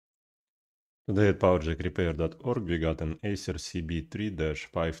Today at powerjackrepair.org we got an Acer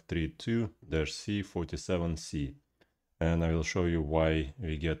CB3-532-c47c, and I will show you why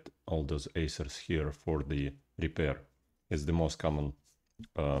we get all those Acers here for the repair. It's the most common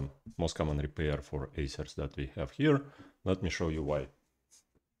repair for Acers that we have here. Let me show you why.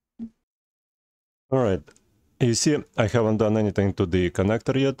 Alright, you see I haven't done anything to the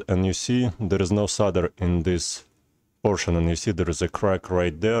connector yet, and you see there is no solder in this portion, and you see there is a crack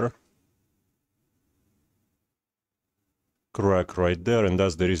right there. And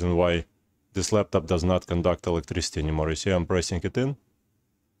that's the reason why this laptop does not conduct electricity anymore. You see I'm pressing it in.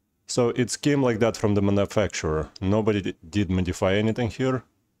 So it came like that from the manufacturer. Nobody did modify anything here.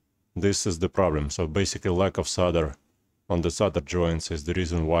 This is the problem. So basically lack of solder on the solder joints is the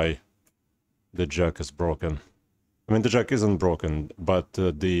reason why the jack is broken. I mean, the jack isn't broken, but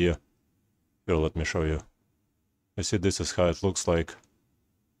here, let me show you. You see, this is how it looks like.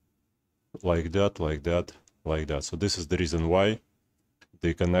 Like that. So this is the reason why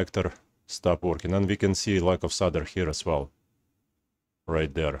the connector stopped working. And we can see lack of solder here as well.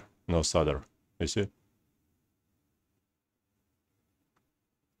 Right there. No solder. You see?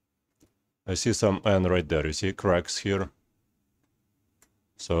 I see some iron right there. You see cracks here.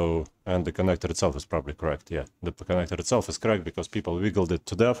 So, and the connector itself is probably cracked. Yeah, the connector itself is cracked because people wiggled it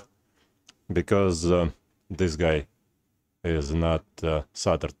to death. Because this guy is not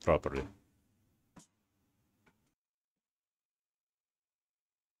soldered properly.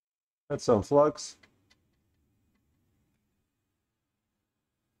 Add some flux.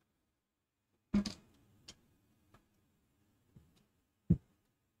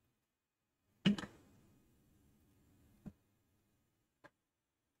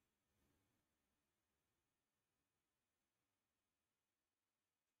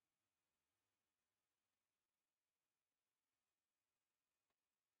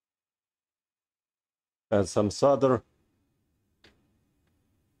 Add some solder.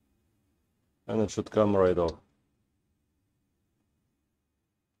 And it should come right off.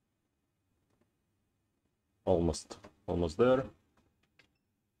 Almost there.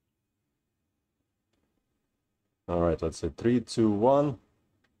 All right, let's say 3, 2, 1.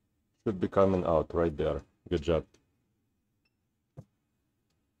 Should be coming out right there. Good job.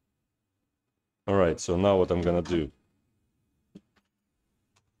 All right, so now what I'm gonna do.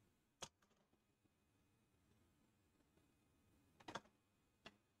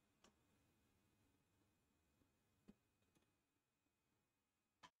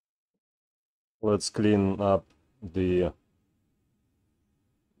 Let's clean up the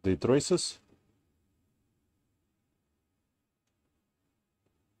traces.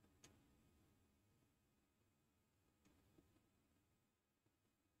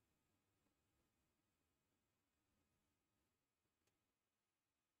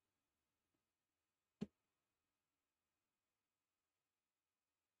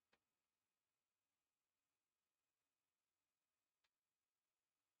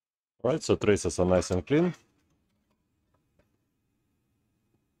 All right, so traces are nice and clean.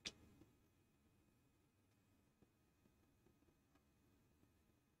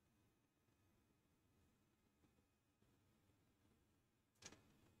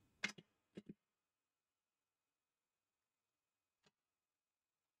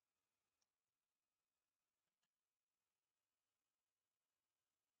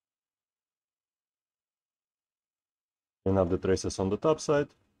 Clean up the traces on the top side.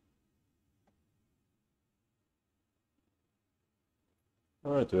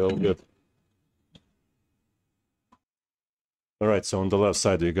 All right, we're all good. All right, so on the left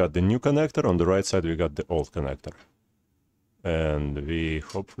side we got the new connector, on the right side we got the old connector. And we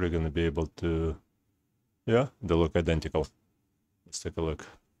hopefully gonna be able to, yeah, they look identical. Let's take a look.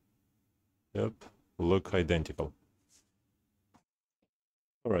 Yep, look identical.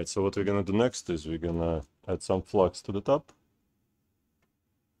 All right, so what we're gonna do next is we're gonna add some flux to the top.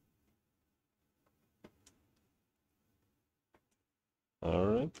 All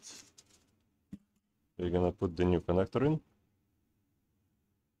right, we're gonna put the new connector in.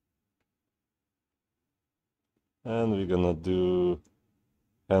 And we're gonna do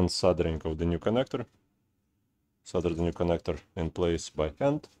hand soldering of the new connector. Solder the new connector in place by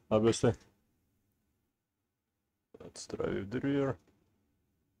hand, obviously. Let's drive the rear.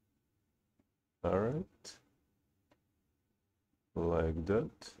 All right, like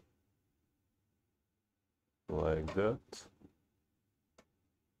that, like that.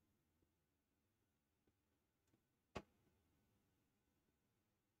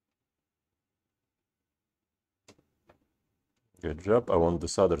 Good job. I want the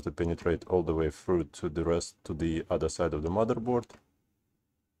solder to penetrate all the way through to the other side of the motherboard.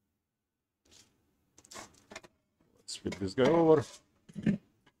 flip this guy over.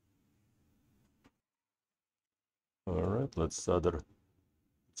 Alright, let's solder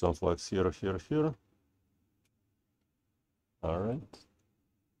some flags here, here, here. Alright.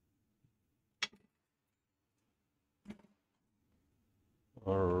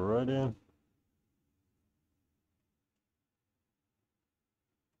 Alrighty.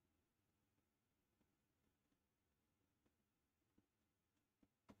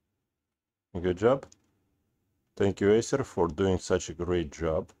 Good job. Thank you, Acer, for doing such a great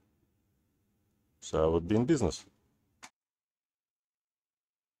job. So I would be in business.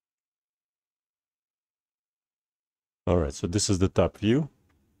 Alright, so this is the top view.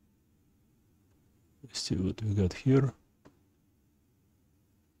 Let's see what we got here.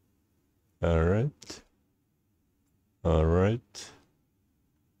 Alright. Alright.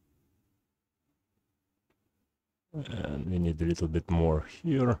 And we need a little bit more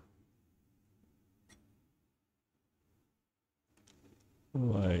here.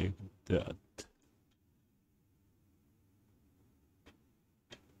 Like that.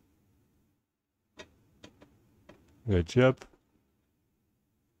 Good job.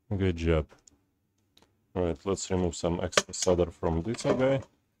 Good job. Alright, let's remove some extra solder from this guy.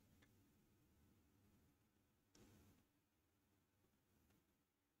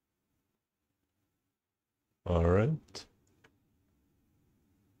 Alright.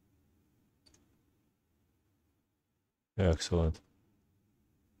 Excellent.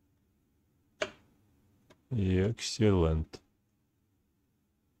 Excellent.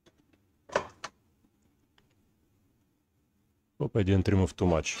 Hope I didn't remove too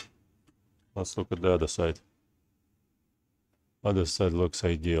much. Let's look at the other side. Other side looks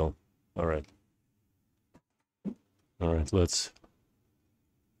ideal. Alright. Alright, let's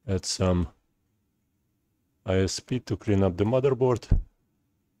add some ISP to clean up the motherboard.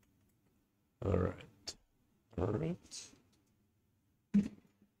 Alright. Alright.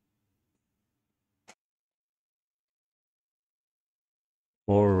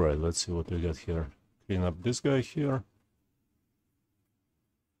 Alright, let's see what we got here. Clean up this guy here.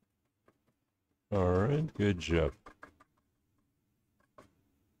 Alright, good job.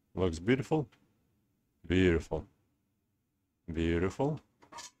 Looks beautiful. Beautiful. Beautiful.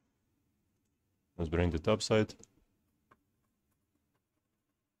 Let's bring the top side.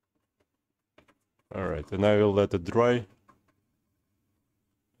 Alright, and I will let it dry.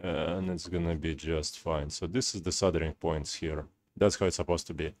 And it's gonna be just fine. So this is the soldering points here. That's how it's supposed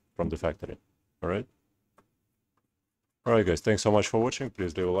to be from the factory. Alright? Alright guys, thanks so much for watching.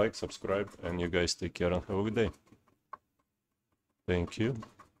 Please leave a like, subscribe, and you guys take care and have a good day. Thank you.